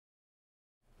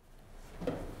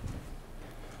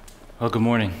Well, good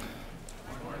morning.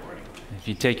 If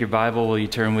you take your Bible, will you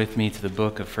turn with me to the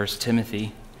book of 1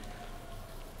 Timothy?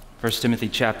 1 Timothy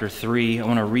chapter 3. I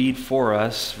want to read for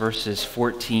us verses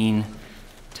 14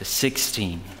 to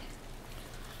 16.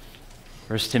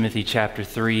 1 Timothy chapter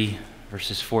 3,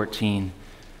 verses 14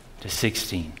 to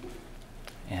 16.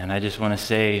 And I just want to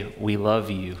say we love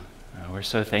you. We're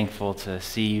so thankful to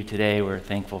see you today. We're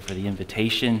thankful for the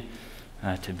invitation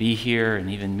to be here and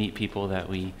even meet people that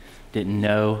we didn't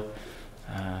know.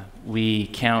 We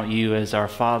count you as our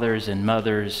fathers and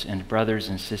mothers and brothers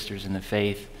and sisters in the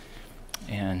faith,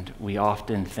 and we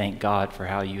often thank God for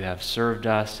how you have served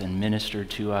us and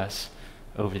ministered to us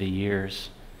over the years.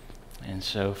 And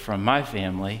so from my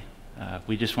family,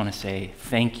 we just want to say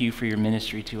thank you for your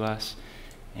ministry to us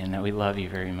and that we love you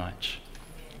very much.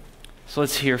 So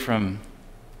let's hear from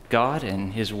God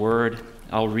and His Word.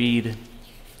 I'll read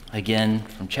again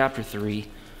from chapter 3,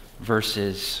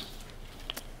 verses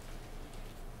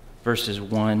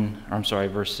 14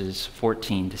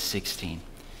 to 16.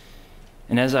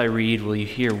 And as I read, will you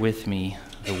hear with me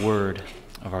the word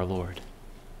of our Lord?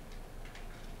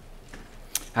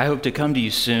 I hope to come to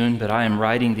you soon, but I am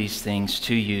writing these things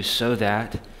to you so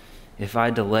that, if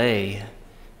I delay,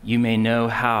 you may know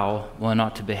how one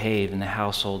ought to behave in the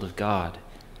household of God,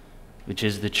 which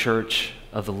is the church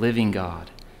of the living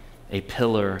God, a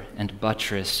pillar and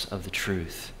buttress of the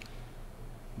truth.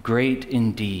 Great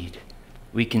indeed,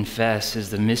 we confess, is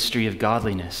the mystery of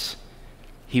godliness.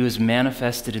 He was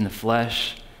manifested in the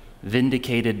flesh,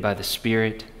 vindicated by the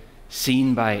Spirit,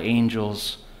 seen by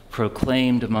angels,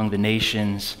 proclaimed among the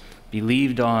nations,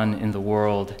 believed on in the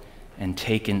world, and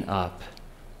taken up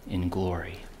in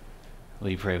glory.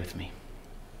 Will you pray with me?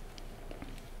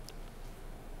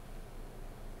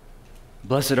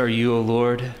 Blessed are you, O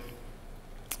Lord.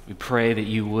 We pray that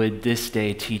you would this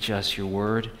day teach us your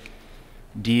word.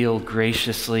 Deal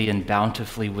graciously and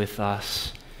bountifully with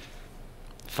us.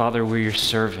 Father, we're your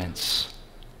servants.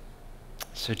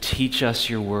 So teach us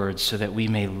your words so that we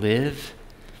may live,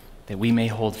 that we may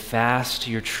hold fast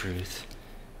to your truth,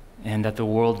 and that the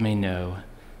world may know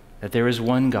that there is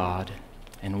one God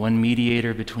and one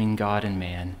mediator between God and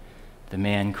man, the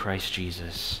man Christ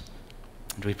Jesus.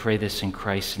 And we pray this in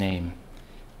Christ's name.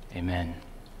 Amen.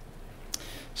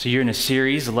 So you're in a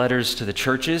series, Letters to the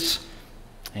Churches,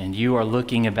 and you are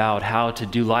looking about how to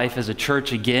do life as a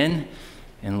church again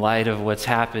in light of what's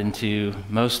happened to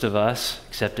most of us,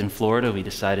 except in Florida. We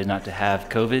decided not to have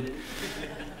COVID.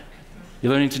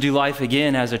 You're learning to do life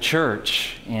again as a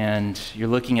church, and you're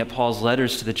looking at Paul's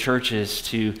letters to the churches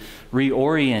to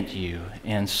reorient you.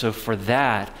 And so for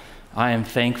that, I am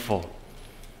thankful.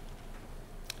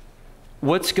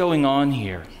 What's going on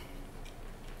here?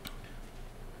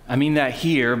 I mean that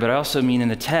here, but I also mean in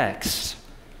the text.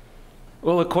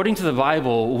 Well, according to the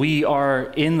Bible, we are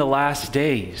in the last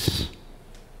days,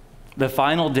 the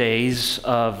final days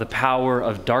of the power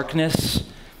of darkness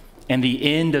and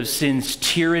the end of sin's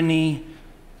tyranny,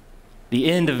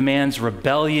 the end of man's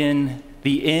rebellion,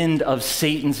 the end of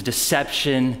Satan's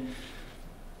deception,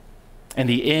 and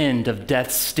the end of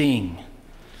death's sting.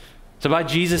 So by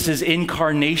Jesus'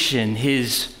 incarnation,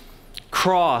 his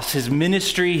cross, his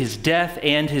ministry, his death,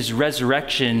 and his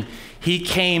resurrection, he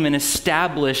came and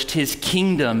established his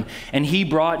kingdom, and he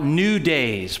brought new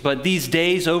days. But these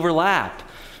days overlap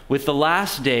with the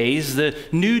last days. The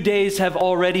new days have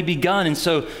already begun. And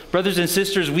so, brothers and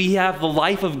sisters, we have the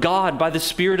life of God by the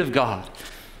Spirit of God.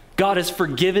 God has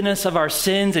forgiven us of our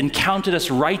sins and counted us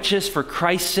righteous for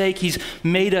Christ's sake. He's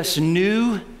made us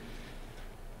new.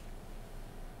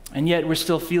 And yet we're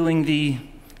still feeling the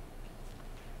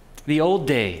old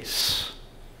days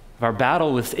of our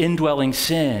battle with indwelling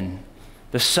sin,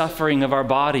 the suffering of our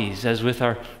bodies, as with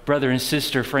our brother and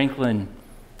sister Franklin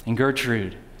and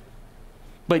Gertrude.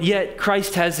 But yet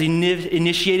Christ has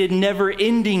initiated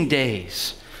never-ending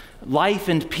days, life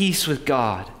and peace with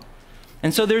God.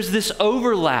 And so there's this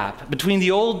overlap between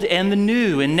the old and the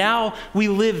new, and now we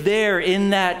live there in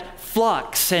that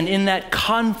flux and in that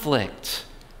conflict.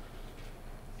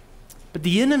 But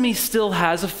the enemy still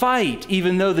has a fight.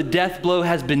 Even though the death blow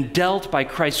has been dealt by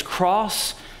Christ's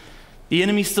cross, the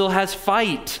enemy still has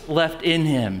fight left in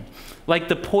him. Like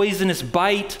the poisonous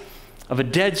bite of a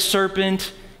dead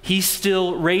serpent, he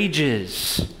still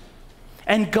rages.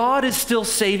 And God is still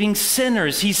saving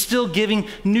sinners. He's still giving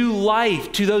new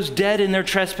life to those dead in their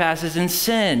trespasses and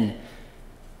sin.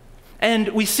 And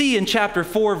we see in chapter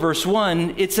 4, verse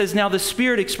 1, it says, "Now the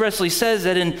Spirit expressly says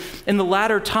that in the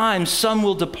latter times some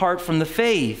will depart from the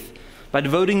faith by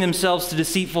devoting themselves to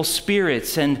deceitful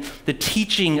spirits and the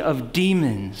teaching of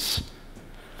demons."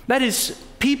 That is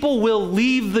People will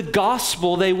leave the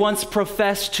gospel they once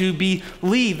professed to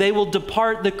believe. They will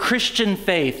depart the Christian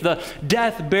faith, the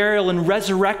death, burial, and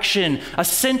resurrection,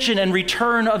 ascension, and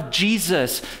return of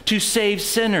Jesus to save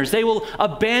sinners. They will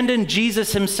abandon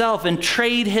Jesus himself and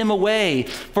trade him away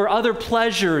for other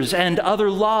pleasures and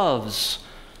other loves,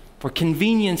 for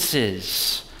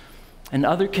conveniences and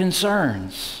other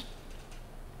concerns.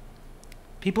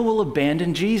 People will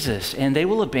abandon Jesus, and they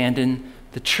will abandon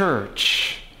the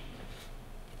church.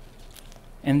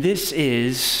 And this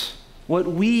is what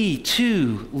we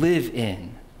too live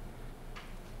in.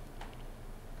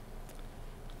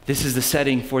 This is the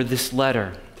setting for this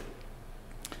letter.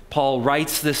 Paul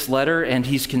writes this letter, and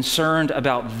he's concerned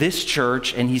about this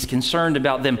church, and he's concerned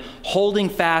about them holding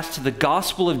fast to the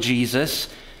gospel of Jesus,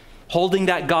 holding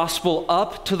that gospel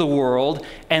up to the world,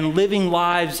 and living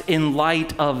lives in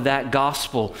light of that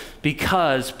gospel,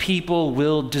 because people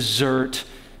will desert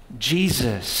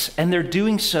Jesus, and they're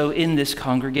doing so in this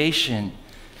congregation.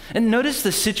 And notice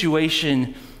the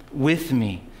situation with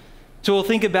me. So we'll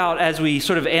think about, as we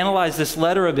sort of analyze this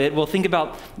letter a bit, we'll think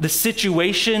about the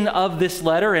situation of this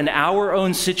letter and our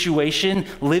own situation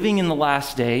living in the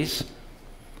last days.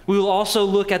 We will also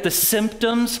look at the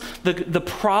symptoms, the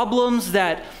problems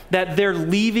that their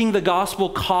leaving the gospel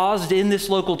caused in this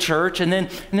local church. And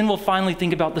then we'll finally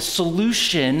think about the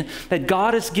solution that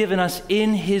God has given us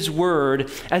in his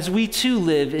word as we too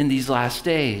live in these last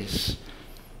days.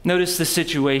 Notice the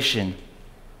situation.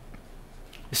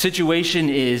 The situation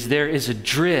is there is a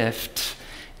drift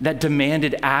that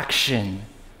demanded action.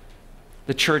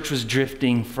 The church was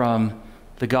drifting from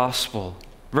the gospel.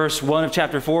 Verse 1 of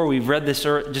chapter 4, we've read this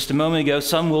just a moment ago,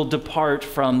 some will depart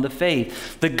from the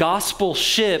faith. The gospel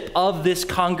ship of this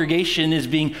congregation is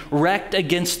being wrecked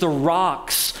against the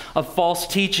rocks of false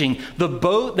teaching. The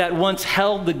boat that once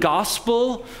held the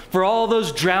gospel for all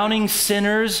those drowning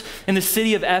sinners in the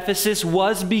city of Ephesus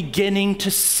was beginning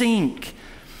to sink.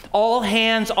 All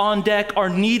hands on deck are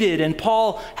needed, and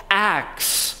Paul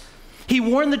acts. He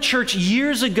warned the church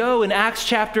years ago in Acts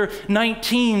chapter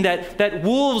 19 that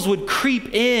wolves would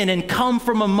creep in and come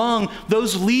from among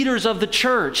those leaders of the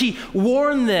church. He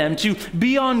warned them to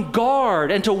be on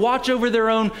guard and to watch over their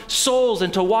own souls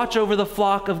and to watch over the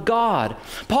flock of God.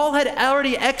 Paul had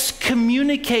already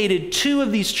excommunicated 2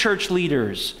 of these church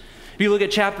leaders. If you look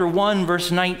at chapter 1,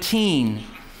 verse 19,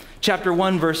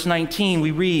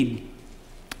 we read,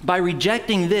 "By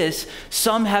rejecting this,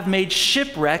 some have made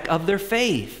shipwreck of their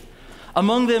faith.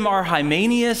 Among them are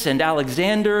Hymenaeus and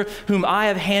Alexander, whom I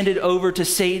have handed over to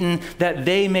Satan, that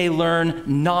they may learn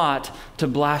not to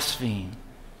blaspheme."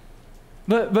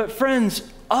 But friends,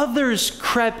 others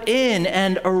crept in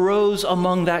and arose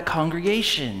among that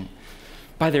congregation.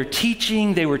 By their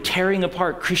teaching, they were tearing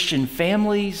apart Christian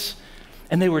families,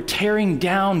 and they were tearing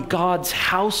down God's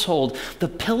household, the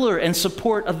pillar and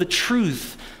support of the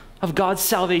truth of God's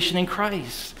salvation in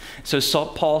Christ. So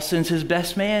Paul sends his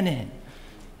best man in.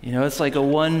 You know, it's like a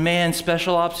one-man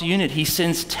special ops unit. He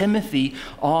sends Timothy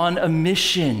on a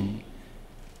mission.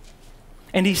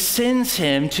 And he sends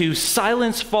him to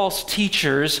silence false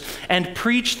teachers and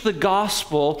preach the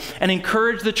gospel and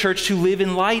encourage the church to live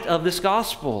in light of this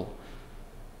gospel.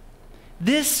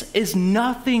 This is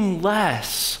nothing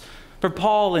less for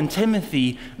Paul and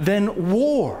Timothy than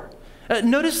war.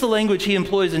 Notice the language he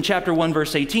employs in chapter 1,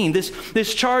 verse 18.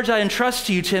 This charge I entrust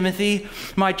to you, Timothy,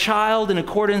 my child, in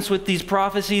accordance with these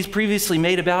prophecies previously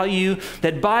made about you,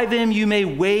 that by them you may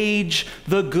wage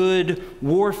the good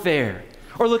warfare.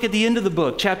 Or look at the end of the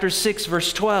book, chapter 6,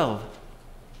 verse 12.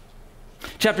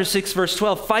 Chapter 6, verse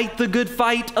 12, fight the good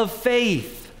fight of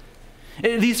faith.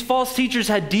 These false teachers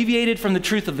had deviated from the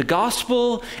truth of the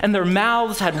gospel, and their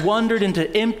mouths had wandered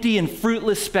into empty and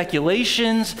fruitless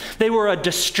speculations. They were a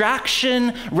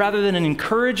distraction rather than an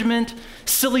encouragement.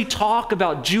 Silly talk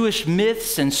about Jewish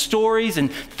myths and stories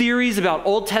and theories about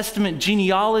Old Testament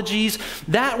genealogies.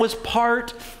 That was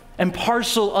part and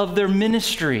parcel of their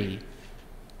ministry.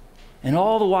 And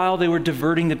all the while they were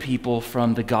diverting the people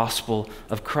from the gospel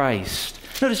of Christ.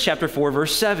 Notice chapter 4,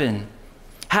 verse 7.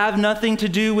 Have nothing to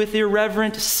do with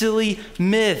irreverent, silly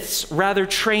myths. Rather,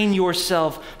 train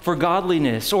yourself for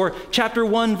godliness. Or chapter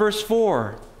 1, verse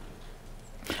 4.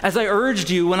 As I urged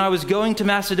you when I was going to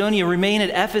Macedonia, remain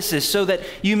at Ephesus so that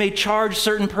you may charge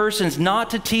certain persons not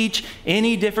to teach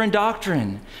any different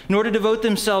doctrine, nor to devote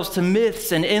themselves to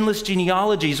myths and endless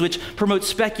genealogies, which promote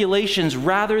speculations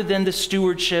rather than the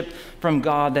stewardship from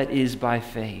God that is by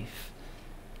faith.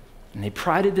 And they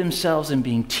prided themselves in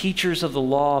being teachers of the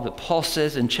law, but Paul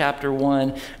says in chapter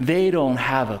 1, they don't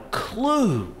have a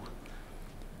clue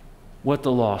what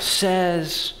the law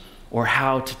says or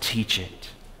how to teach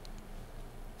it.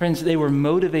 Friends, they were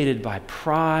motivated by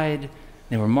pride.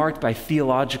 They were marked by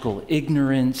theological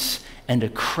ignorance and a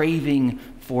craving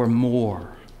for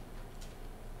more.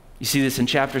 You see this in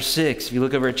chapter 6. If you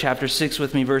look over at chapter 6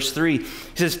 with me, verse 3, he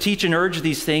says, "Teach and urge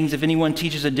these things. If anyone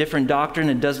teaches a different doctrine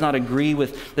and does not agree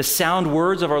with the sound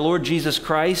words of our Lord Jesus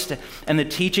Christ and the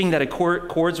teaching that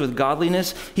accords with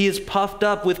godliness, he is puffed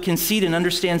up with conceit and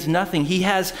understands nothing. He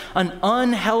has an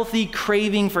unhealthy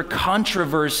craving for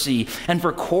controversy and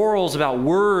for quarrels about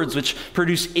words which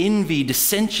produce envy,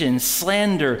 dissension,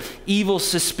 slander, evil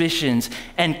suspicions,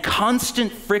 and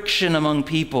constant friction among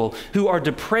people who are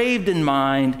depraved in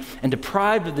mind and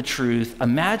deprived of the truth,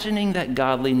 imagining that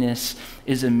godliness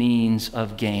is a means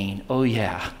of gain." Oh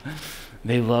yeah,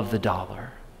 they love the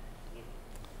dollar.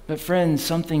 But friends,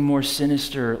 something more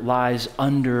sinister lies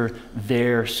under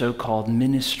their so-called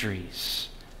ministries.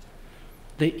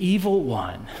 The evil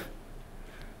one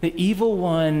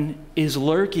is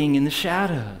lurking in the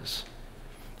shadows.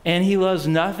 And he loves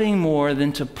nothing more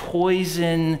than to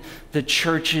poison the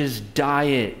church's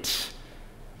diet,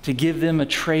 to give them a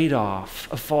trade-off,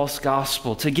 a false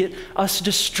gospel, to get us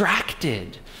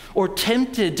distracted or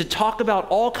tempted to talk about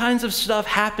all kinds of stuff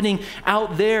happening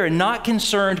out there and not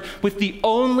concerned with the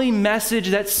only message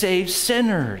that saves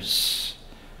sinners.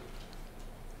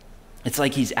 It's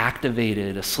like he's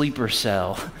activated a sleeper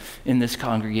cell in this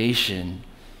congregation.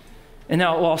 And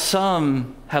now, while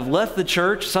some have left the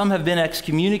church, some have been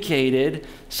excommunicated,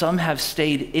 some have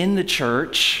stayed in the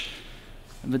church,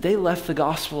 but they left the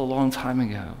gospel a long time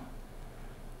ago.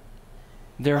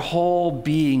 Their whole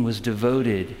being was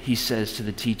devoted, he says, to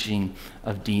the teaching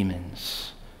of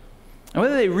demons. And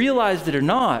whether they realized it or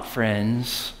not,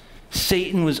 friends,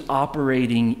 Satan was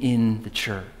operating in the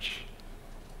church.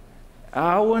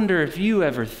 I wonder if you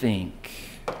ever think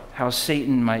how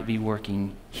Satan might be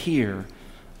working here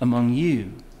among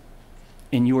you,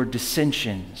 in your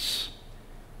dissensions,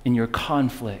 in your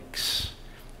conflicts,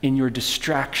 in your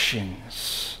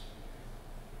distractions.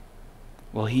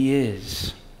 Well, he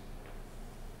is.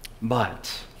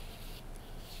 But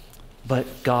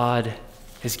God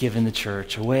has given the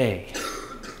church a way.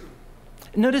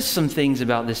 Notice some things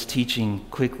about this teaching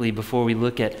quickly before we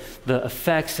look at the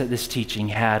effects that this teaching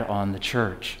had on the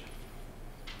church.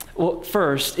 Well,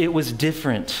 first, it was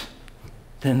different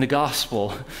than the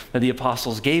gospel that the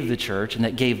apostles gave the church and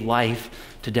that gave life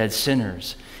to dead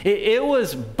sinners. It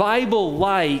was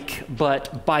Bible-like,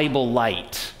 but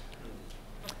Bible-light.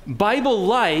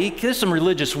 Bible-like, there's some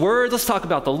religious words. Let's talk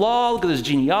about the law. Look at those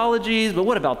genealogies. But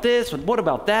what about this? What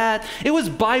about that? It was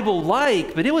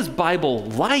Bible-like, but it was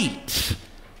Bible-light.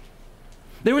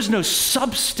 There was no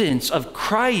substance of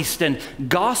Christ and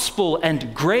gospel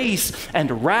and grace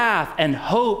and wrath and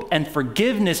hope and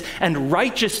forgiveness and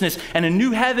righteousness and a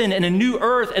new heaven and a new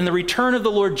earth and the return of the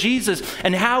Lord Jesus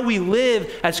and how we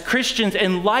live as Christians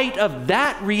in light of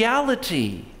that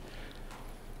reality.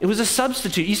 It was a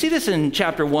substitute. You see this in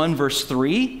chapter 1, verse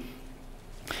 3.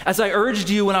 "As I urged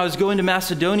you when I was going to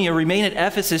Macedonia, remain at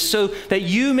Ephesus so that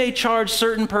you may charge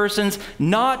certain persons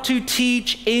not to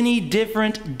teach any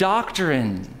different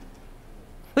doctrine."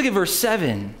 Look at verse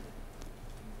 7.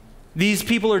 These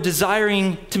people are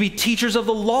desiring to be teachers of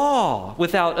the law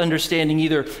without understanding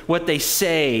either what they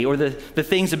say or the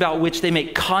things about which they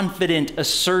make confident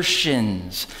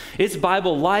assertions. It's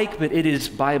Bible-like, but it is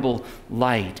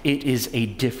Bible-light. It is a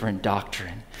different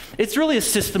doctrine. It's really a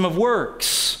system of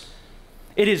works.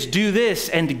 It is do this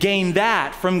and gain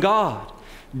that from God.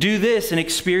 Do this and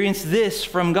experience this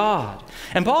from God.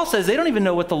 And Paul says they don't even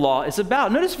know what the law is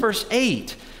about. Notice verse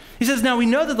 8. He says, "Now we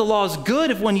know that the law is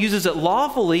good if one uses it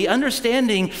lawfully,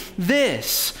 understanding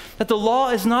this, that the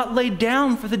law is not laid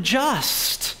down for the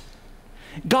just."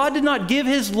 God did not give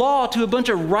his law to a bunch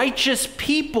of righteous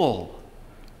people,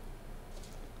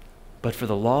 but for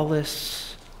the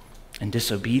lawless and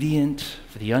disobedient,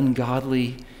 for the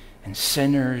ungodly and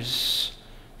sinners,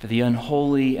 for the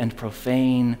unholy and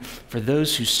profane, for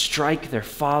those who strike their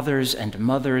fathers and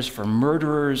mothers, for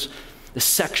murderers, the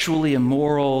sexually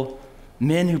immoral,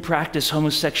 men who practice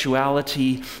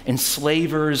homosexuality,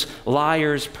 enslavers,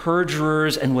 liars,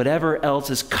 perjurers, and whatever else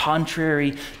is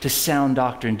contrary to sound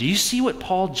doctrine. Do you see what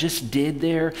Paul just did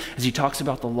there as he talks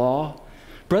about the law?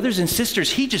 Brothers and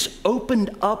sisters, he just opened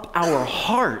up our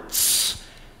hearts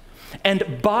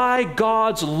and by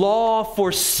God's law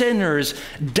for sinners,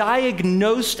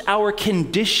 diagnosed our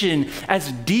condition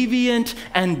as deviant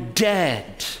and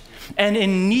dead and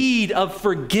in need of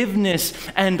forgiveness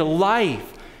and life.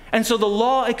 And so the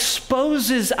law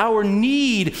exposes our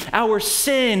need, our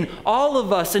sin, all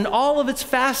of us and all of its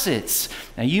facets.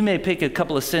 Now you may pick a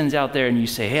couple of sins out there and you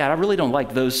say, hey, I really don't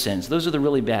like those sins. Those are the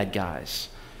really bad guys.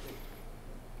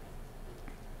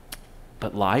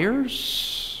 But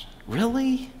liars?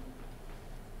 Really?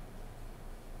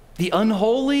 The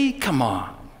unholy? Come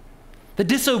on. The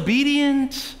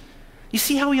disobedient? You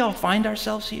see how we all find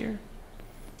ourselves here?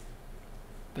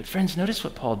 But friends, notice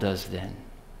what Paul does then.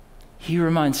 He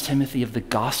reminds Timothy of the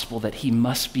gospel that he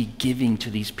must be giving to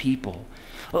these people.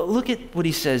 Well, look at what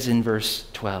he says in verse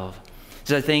 12. He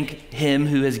says, I thank him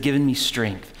who has given me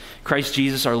strength, Christ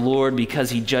Jesus our Lord, because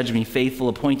he judged me faithful,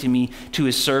 appointing me to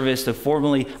his service, though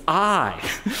formerly I,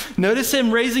 notice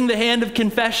him raising the hand of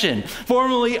confession,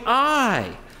 formerly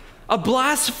I, a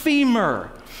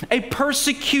blasphemer, a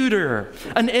persecutor,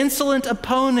 an insolent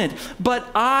opponent, but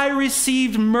I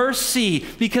received mercy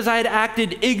because I had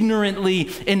acted ignorantly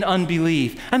in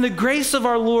unbelief. And the grace of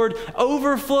our Lord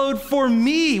overflowed for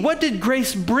me. What did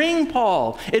grace bring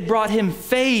Paul? It brought him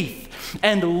faith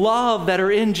and love that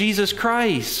are in Jesus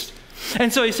Christ.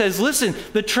 And so he says, listen,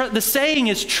 the saying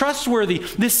is trustworthy.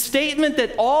 This statement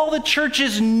that all the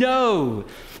churches know.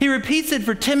 He repeats it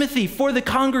for Timothy, for the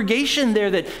congregation there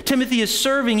that Timothy is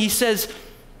serving. He says,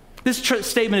 this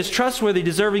statement is trustworthy,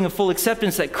 deserving of full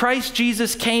acceptance, that Christ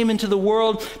Jesus came into the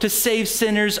world to save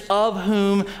sinners, of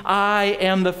whom I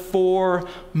am the foremost.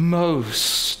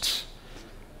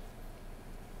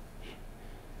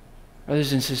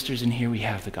 Brothers and sisters, and here we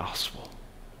have the gospel.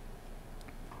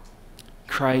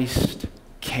 Christ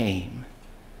came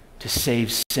to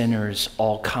save sinners,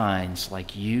 all kinds,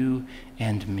 like you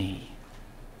and me,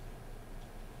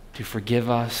 to forgive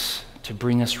us, to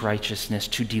bring us righteousness,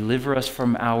 to deliver us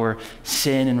from our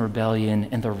sin and rebellion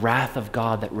and the wrath of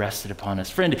God that rested upon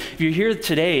us. Friend, if you're here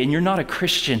today and you're not a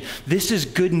Christian, this is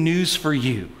good news for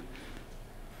you.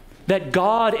 That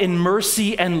God in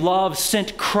mercy and love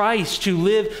sent Christ to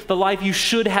live the life you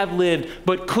should have lived,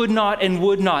 but could not and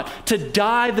would not, to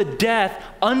die the death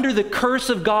under the curse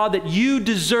of God that you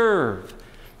deserve.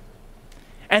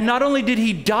 And not only did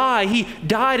he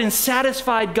died and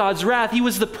satisfied God's wrath. He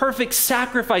was the perfect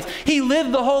sacrifice. He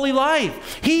lived the holy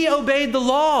life. He obeyed the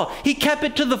law. He kept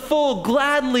it to the full,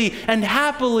 gladly and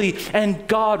happily, and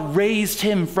God raised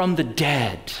him from the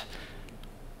dead.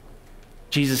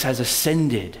 Jesus has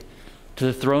ascended to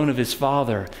the throne of his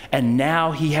Father, and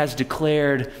now he has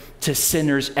declared to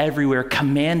sinners everywhere,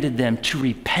 commanded them to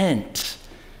repent.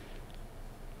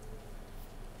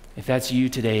 If that's you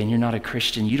today and you're not a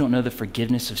Christian, you don't know the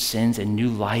forgiveness of sins and new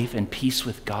life and peace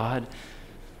with God,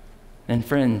 then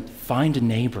friend, find a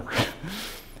neighbor.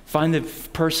 Find the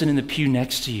person in the pew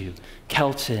next to you,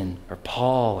 Kelton or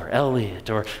Paul or Elliot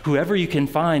or whoever you can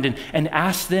find, and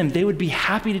ask them. They would be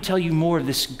happy to tell you more of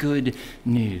this good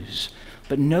news.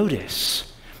 But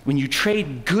notice, when you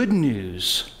trade good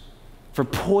news for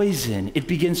poison, it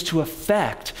begins to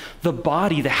affect the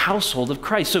body, the household of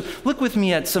Christ. So look with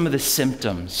me at some of the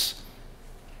symptoms.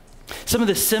 Some of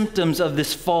the symptoms of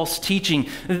this false teaching.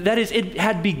 That is, it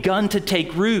had begun to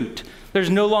take root. There's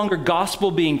no longer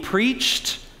gospel being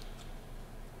preached.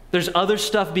 There's other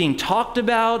stuff being talked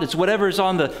about. It's whatever's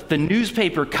on the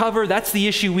newspaper cover. That's the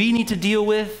issue we need to deal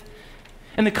with.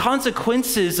 And the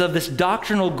consequences of this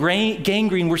doctrinal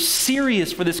gangrene were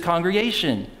serious for this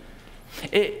congregation.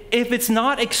 If it's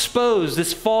not exposed,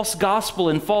 this false gospel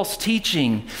and false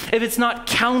teaching, if it's not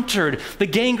countered, the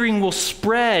gangrene will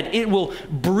spread. It will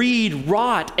breed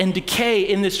rot and decay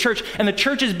in this church. And the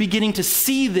church is beginning to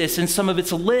see this in some of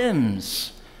its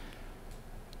limbs.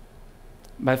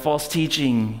 By false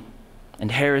teaching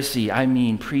and heresy, I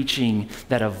mean preaching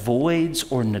that avoids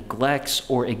or neglects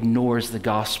or ignores the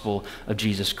gospel of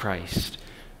Jesus Christ.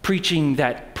 Preaching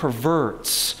that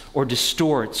perverts or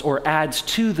distorts or adds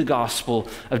to the gospel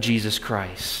of Jesus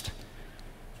Christ.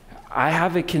 I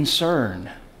have a concern.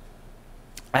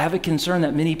 I have a concern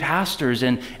that many pastors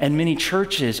and many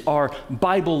churches are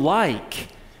Bible-like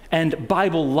and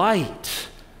Bible-light.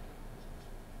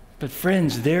 But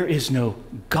friends, there is no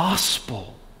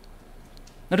gospel.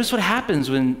 Notice what happens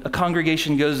when a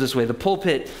congregation goes this way. The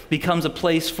pulpit becomes a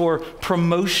place for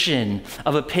promotion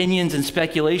of opinions and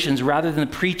speculations rather than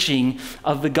the preaching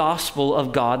of the gospel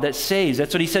of God that saves.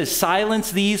 That's what he says.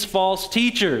 Silence these false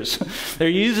teachers. They're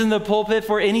using the pulpit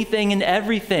for anything and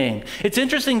everything. It's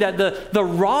interesting that the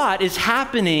rot is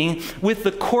happening with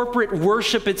the corporate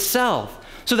worship itself.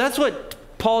 So that's what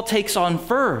Paul takes on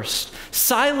first.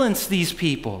 Silence these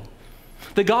people.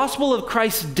 The gospel of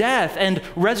Christ's death and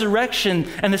resurrection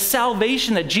and the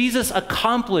salvation that Jesus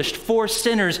accomplished for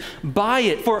sinners by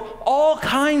it, for all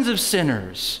kinds of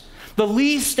sinners, the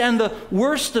least and the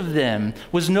worst of them,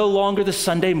 was no longer the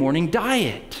Sunday morning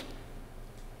diet.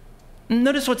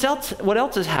 Notice what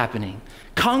else is happening.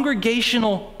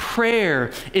 Congregational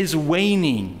prayer is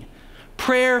waning.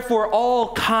 Prayer for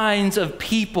all kinds of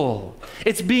people.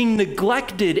 It's being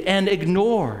neglected and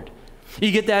ignored.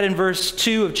 You get that in verse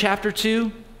 2 of chapter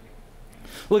 2.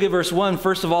 Look at verse 1.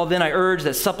 First of all, then I urge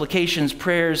that supplications,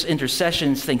 prayers,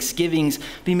 intercessions, thanksgivings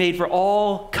be made for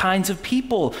all kinds of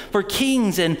people, for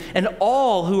kings and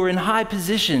all who are in high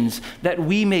positions, that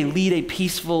we may lead a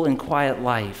peaceful and quiet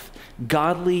life,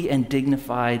 godly and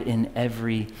dignified in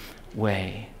every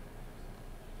way.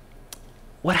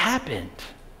 What happened?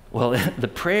 Well, the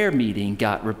prayer meeting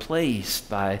got replaced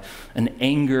by an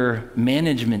anger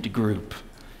management group.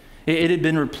 It had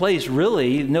been replaced,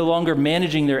 really, no longer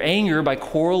managing their anger by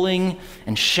quarreling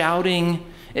and shouting.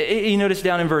 You notice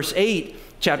down in verse 8,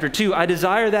 chapter 2, I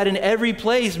desire that in every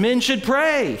place men should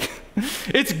pray.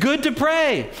 It's good to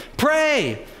pray.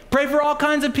 Pray. Pray for all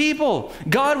kinds of people.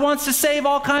 God wants to save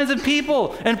all kinds of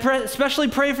people. And especially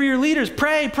pray for your leaders.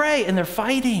 Pray, pray. And they're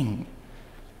fighting.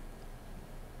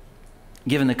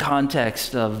 Given the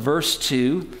context of verse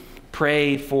 2,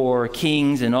 pray for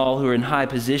kings and all who are in high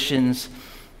positions,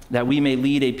 that we may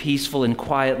lead a peaceful and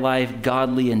quiet life,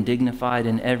 godly and dignified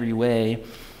in every way.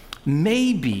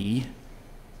 Maybe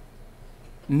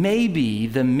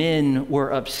the men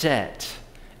were upset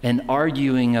and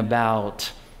arguing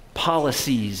about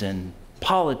policies and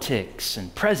politics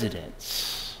and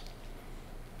presidents.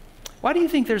 Why do you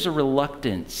think there's a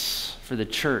reluctance for the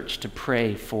church to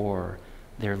pray for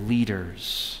their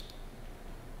leaders?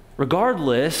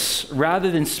 Regardless,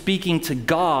 rather than speaking to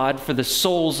God for the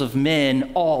souls of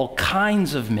men, all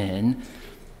kinds of men,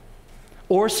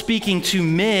 or speaking to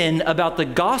men about the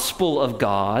gospel of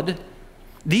God,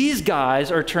 these guys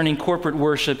are turning corporate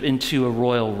worship into a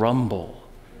royal rumble.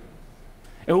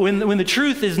 When the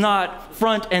truth is not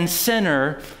front and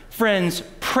center, friends,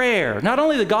 prayer, not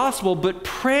only the gospel, but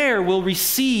prayer will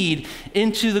recede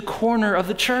into the corner of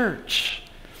the church.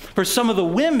 For some of the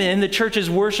women, the church's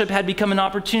worship had become an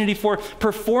opportunity for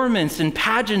performance and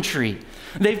pageantry.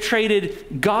 They've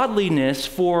traded godliness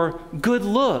for good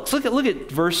looks. Look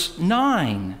at verse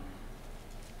 9.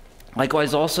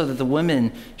 Likewise also that the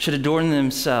women should adorn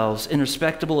themselves in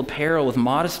respectable apparel with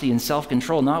modesty and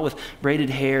self-control, not with braided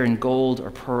hair and gold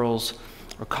or pearls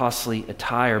or costly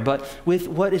attire, but with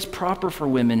what is proper for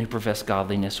women who profess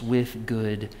godliness, with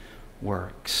good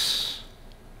works.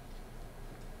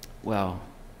 Well,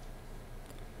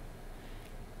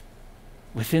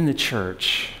 within the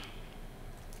church,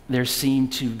 there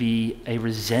seemed to be a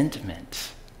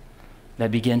resentment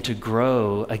that began to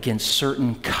grow against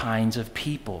certain kinds of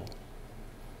people.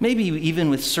 Maybe even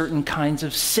with certain kinds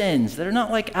of sins that are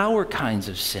not like our kinds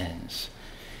of sins.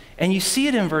 And you see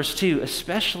it in verse 2,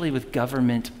 especially with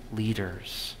government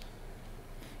leaders.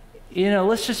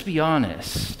 Let's just be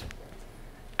honest.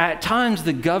 At times,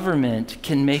 the government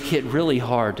can make it really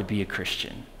hard to be a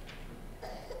Christian.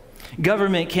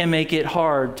 Government can make it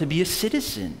hard to be a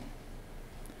citizen.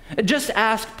 Just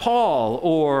ask Paul,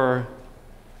 or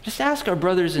just ask our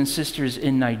brothers and sisters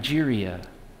in Nigeria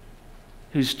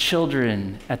whose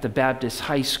children at the Baptist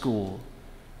high school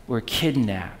were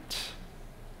kidnapped.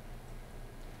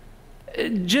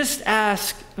 Just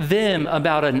ask them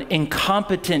about an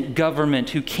incompetent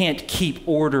government who can't keep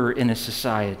order in a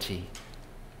society.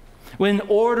 When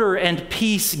order and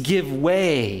peace give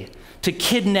way to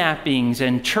kidnappings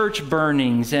and church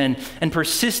burnings and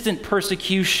persistent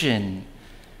persecution,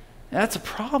 that's a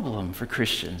problem for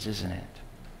Christians, isn't it?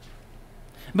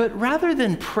 But rather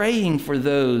than praying for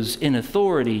those in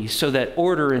authority so that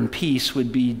order and peace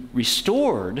would be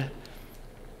restored,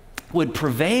 would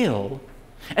prevail,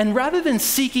 and rather than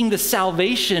seeking the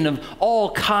salvation of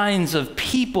all kinds of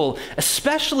people,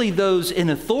 especially those in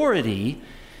authority,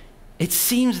 it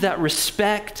seems that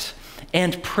respect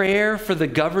and prayer for the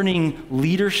governing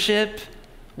leadership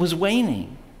was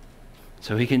waning.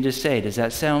 So we can just say, does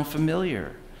that sound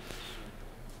familiar?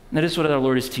 Notice what our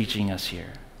Lord is teaching us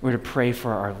here. We're to pray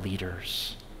for our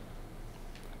leaders,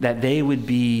 that they would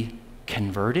be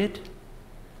converted,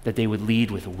 that they would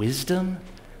lead with wisdom,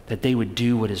 that they would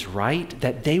do what is right,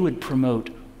 that they would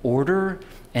promote order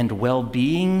and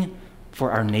well-being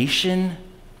for our nation.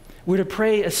 We're to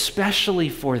pray especially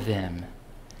for them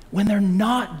when they're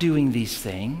not doing these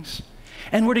things,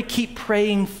 and we're to keep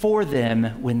praying for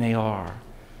them when they are.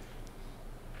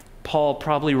 Paul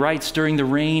probably writes during the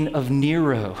reign of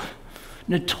Nero,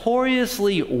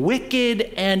 notoriously wicked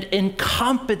and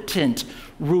incompetent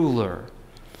ruler.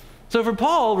 So for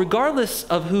Paul, regardless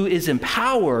of who is in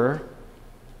power,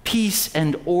 peace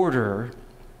and order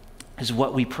is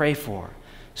what we pray for,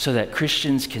 so that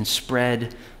Christians can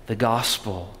spread the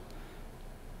gospel.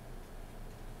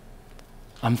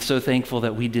 I'm so thankful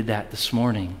that we did that this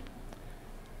morning.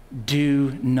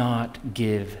 Do not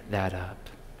give that up.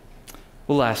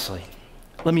 Well, lastly,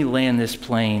 let me land this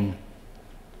plane.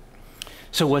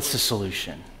 So what's the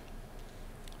solution?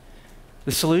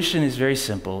 The solution is very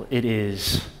simple. It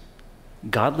is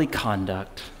godly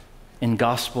conduct and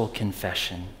gospel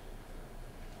confession.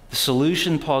 The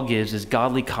solution Paul gives is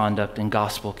godly conduct and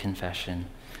gospel confession.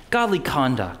 Godly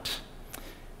conduct.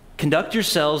 Conduct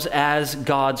yourselves as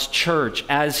God's church,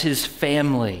 as his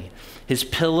family, his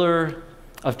pillar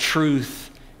of truth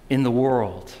in the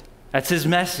world. That's his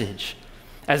message.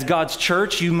 As God's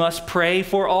church, you must pray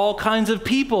for all kinds of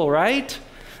people, right?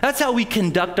 That's how we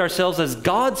conduct ourselves as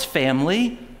God's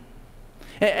family.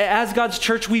 As God's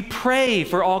church, we pray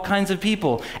for all kinds of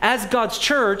people. As God's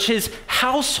church, his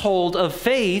household of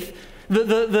faith,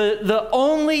 the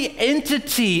only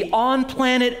entity on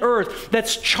planet Earth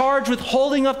that's charged with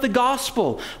holding up the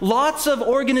gospel. Lots of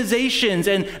organizations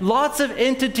and lots of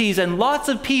entities and lots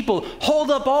of people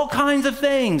hold up all kinds of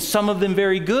things, some of them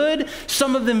very good,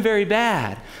 some of them very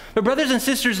bad. But brothers and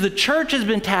sisters, the church has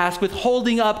been tasked with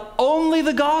holding up only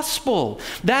the gospel.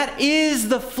 That is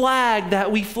the flag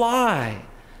that we fly.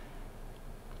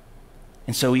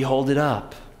 And so we hold it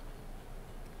up.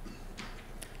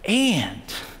 And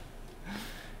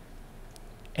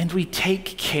we take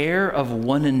care of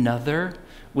one another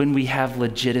when we have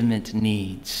legitimate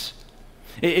needs.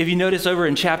 If you notice over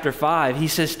in chapter 5, he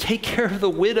says, take care of the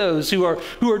widows who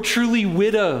are truly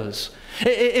widows.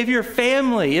 If your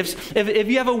family, if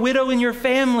you have a widow in your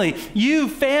family, you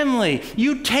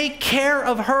take care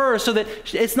of her so that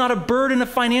it's not a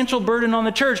financial burden on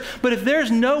the church. But if there's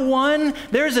no one,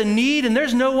 there's a need and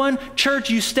there's no one,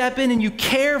 church, you step in and you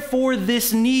care for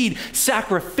this need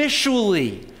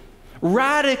sacrificially,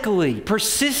 radically,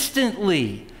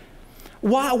 persistently.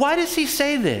 Why does he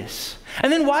say this?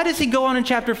 And then why does he go on in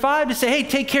chapter 5 to say, hey,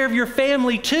 take care of your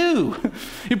family too?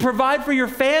 You provide for your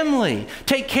family.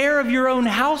 Take care of your own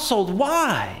household.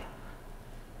 Why?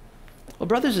 Well,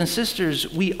 brothers and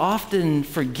sisters, we often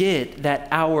forget that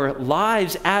our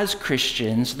lives as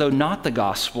Christians, though not the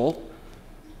gospel,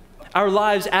 our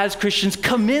lives as Christians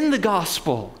commend the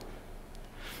gospel.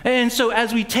 And so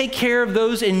as we take care of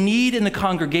those in need in the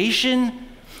congregation,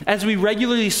 as we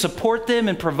regularly support them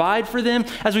and provide for them,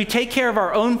 as we take care of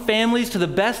our own families to the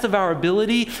best of our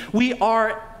ability, we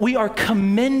are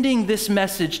commending this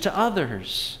message to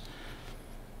others.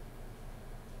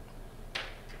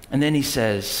 And then he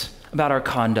says about our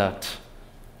conduct,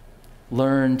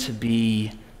 learn to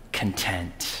be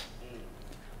content.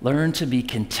 Learn to be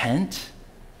content,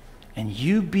 and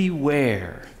you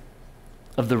beware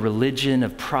of the religion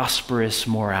of prosperous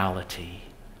morality.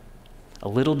 A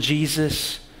little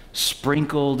Jesus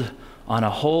sprinkled on a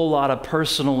whole lot of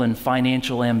personal and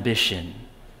financial ambition.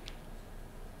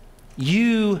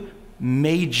 You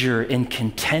major in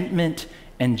contentment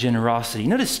and generosity.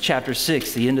 Notice chapter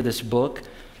 6, the end of this book.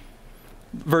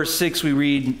 Verse 6 we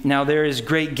read, now there is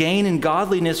great gain in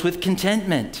godliness with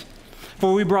contentment.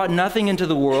 For we brought nothing into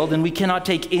the world, and we cannot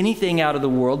take anything out of the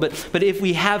world. But if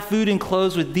we have food and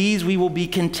clothes, with these we will be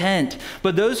content.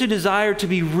 But those who desire to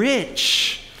be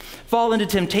rich fall into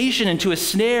temptation, into a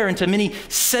snare, into many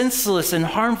senseless and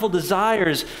harmful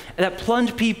desires that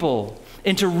plunge people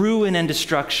into ruin and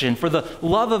destruction. For the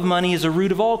love of money is a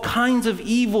root of all kinds of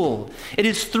evil. It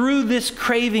is through this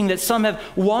craving that some have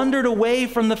wandered away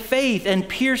from the faith and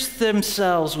pierced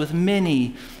themselves with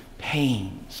many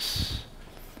pains.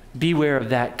 Beware of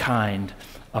that kind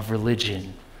of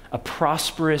religion, a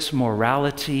prosperous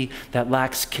morality that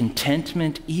lacks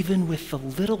contentment even with the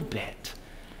little bit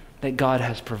that God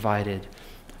has provided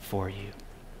for you.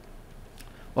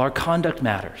 Well, our conduct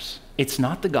matters. It's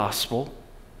not the gospel,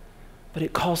 but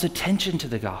it calls attention to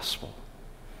the gospel.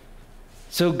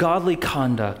 So godly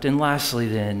conduct. And lastly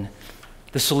then,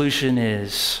 the solution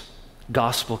is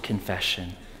gospel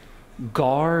confession.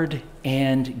 Guard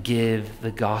and give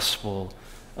the gospel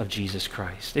of Jesus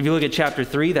Christ. If you look at chapter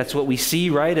 3, that's what we see,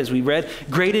 right? As we read,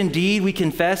 great indeed, we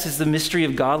confess, is the mystery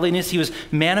of godliness. He was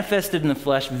manifested in the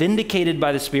flesh, vindicated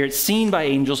by the Spirit, seen by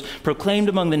angels, proclaimed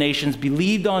among the nations,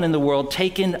 believed on in the world,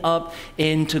 taken up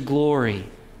into glory.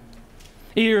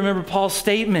 You remember Paul's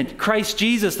statement, Christ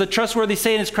Jesus, the trustworthy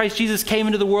saying is Christ Jesus came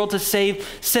into the world to save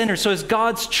sinners. So as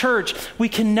God's church, we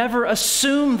can never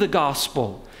assume the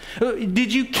gospel.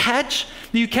 Did you catch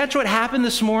what happened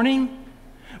this morning?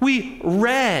 We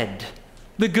read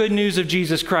the good news of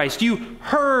Jesus Christ. You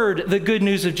heard the good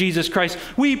news of Jesus Christ.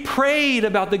 We prayed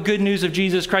about the good news of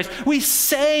Jesus Christ. We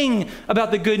sang about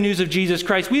the good news of Jesus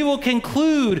Christ. We will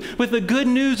conclude with the good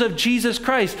news of Jesus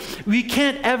Christ. We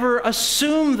can't ever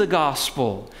assume the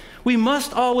gospel. We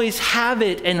must always have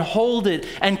it and hold it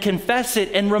and confess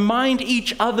it and remind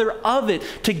each other of it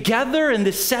together in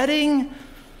this setting,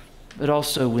 but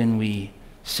also when we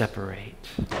separate.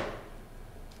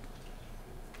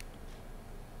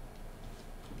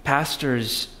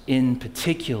 Pastors in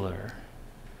particular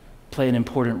play an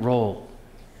important role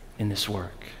in this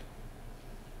work.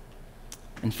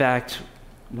 In fact,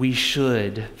 we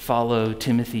should follow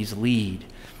Timothy's lead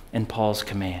and Paul's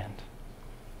command.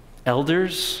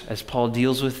 Elders, as Paul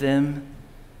deals with them,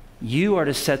 you are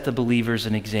to set the believers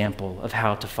an example of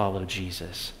how to follow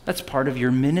Jesus. That's part of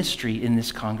your ministry in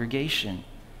this congregation.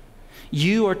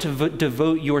 You are to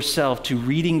devote yourself to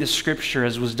reading the scripture,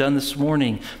 as was done this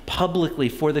morning, publicly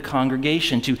for the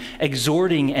congregation, to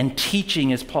exhorting and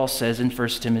teaching, as Paul says in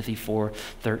 1 Timothy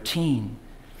 4:13.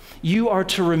 You are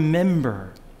to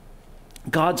remember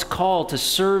God's call to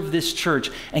serve this church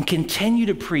and continue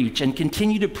to preach and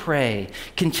continue to pray,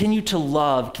 continue to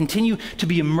love, continue to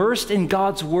be immersed in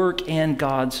God's work and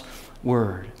God's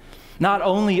word. Not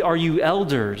only are you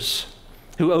elders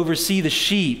who oversee the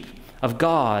sheep of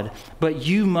God, but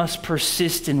you must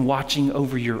persist in watching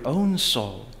over your own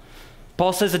soul.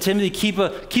 Paul says to Timothy, keep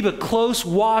a close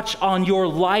watch on your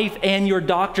life and your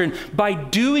doctrine. By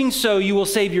doing so, you will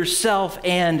save yourself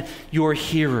and your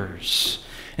hearers.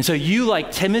 And so you,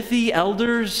 like Timothy,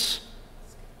 elders,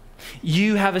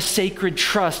 you have a sacred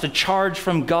trust, a charge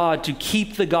from God to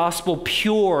keep the gospel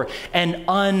pure and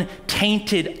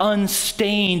untainted,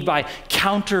 unstained by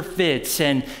counterfeits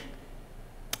and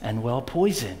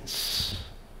poisons.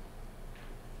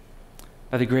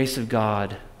 By the grace of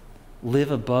God, live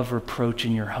above reproach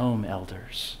in your home,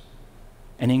 elders,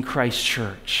 and in Christ's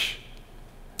church,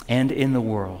 and in the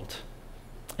world,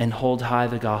 and hold high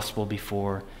the gospel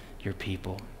before your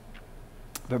people.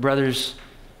 But brothers,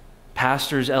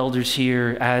 pastors, elders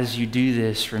here, as you do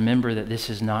this, remember that this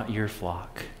is not your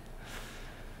flock.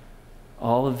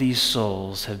 All of these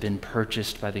souls have been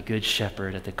purchased by the Good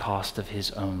Shepherd at the cost of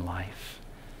his own life.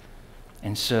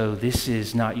 And so this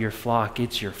is not your flock,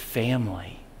 it's your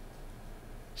family.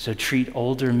 So treat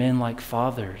older men like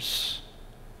fathers.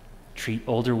 Treat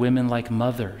older women like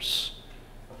mothers.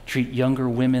 Treat younger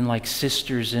women like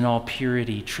sisters in all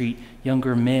purity. Treat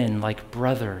younger men like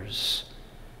brothers.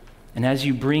 And as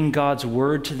you bring God's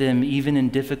word to them, even in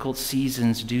difficult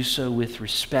seasons, do so with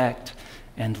respect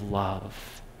and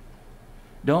love.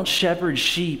 Don't shepherd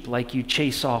sheep like you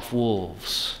chase off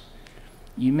wolves.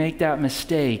 You make that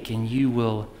mistake and you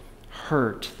will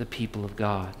hurt the people of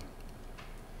God.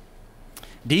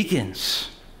 Deacons,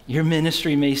 your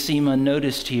ministry may seem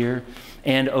unnoticed here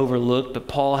and overlooked, but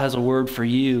Paul has a word for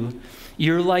you.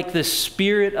 You're like the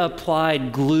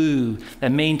Spirit-applied glue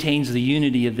that maintains the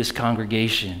unity of this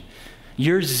congregation.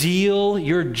 Your zeal,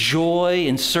 your joy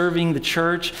in serving the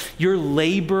church, your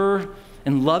labor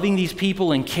in loving these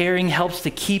people and caring helps to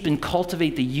keep and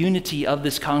cultivate the unity of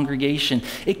this congregation.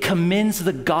 It commends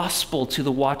the gospel to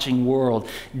the watching world.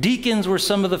 Deacons were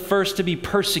some of the first to be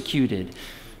persecuted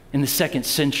in the 2nd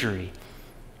century.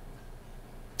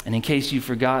 And in case you've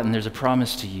forgotten, there's a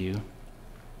promise to you.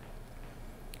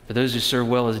 For those who serve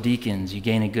well as deacons, you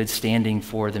gain a good standing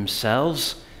for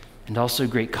themselves and also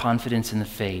great confidence in the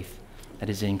faith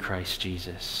that is in Christ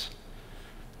Jesus.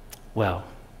 Well,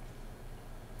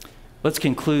 let's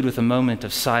conclude with a moment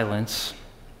of silence.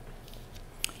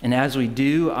 And as we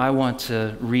do, I want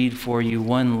to read for you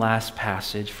one last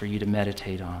passage for you to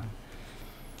meditate on.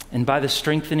 And by the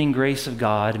strengthening grace of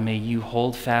God, may you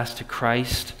hold fast to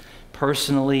Christ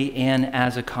personally and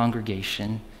as a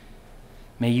congregation.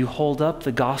 May you hold up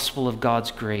the gospel of God's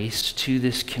grace to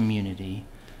this community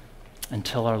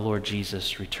until our Lord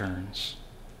Jesus returns.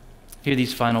 Hear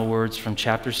these final words from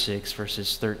chapter 6,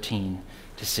 verses 13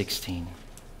 to 16.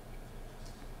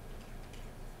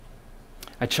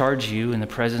 I charge you in the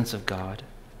presence of God,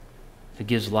 who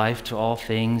gives life to all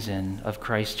things, and of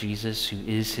Christ Jesus,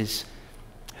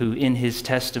 who in his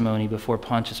testimony before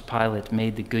Pontius Pilate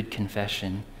made the good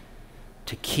confession,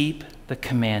 to keep the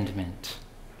commandment,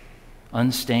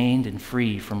 unstained and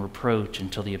free from reproach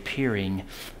until the appearing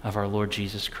of our Lord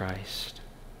Jesus Christ,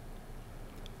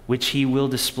 which he will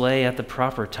display at the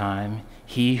proper time,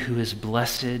 he who is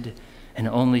blessed and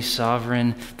only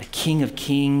sovereign, the King of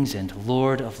kings and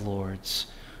Lord of lords,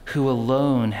 who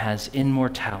alone has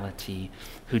immortality,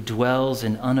 who dwells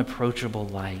in unapproachable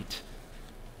light,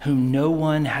 whom no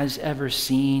one has ever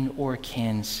seen or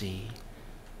can see.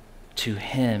 To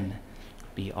him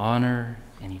be honor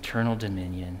and eternal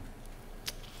dominion.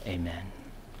 Amen.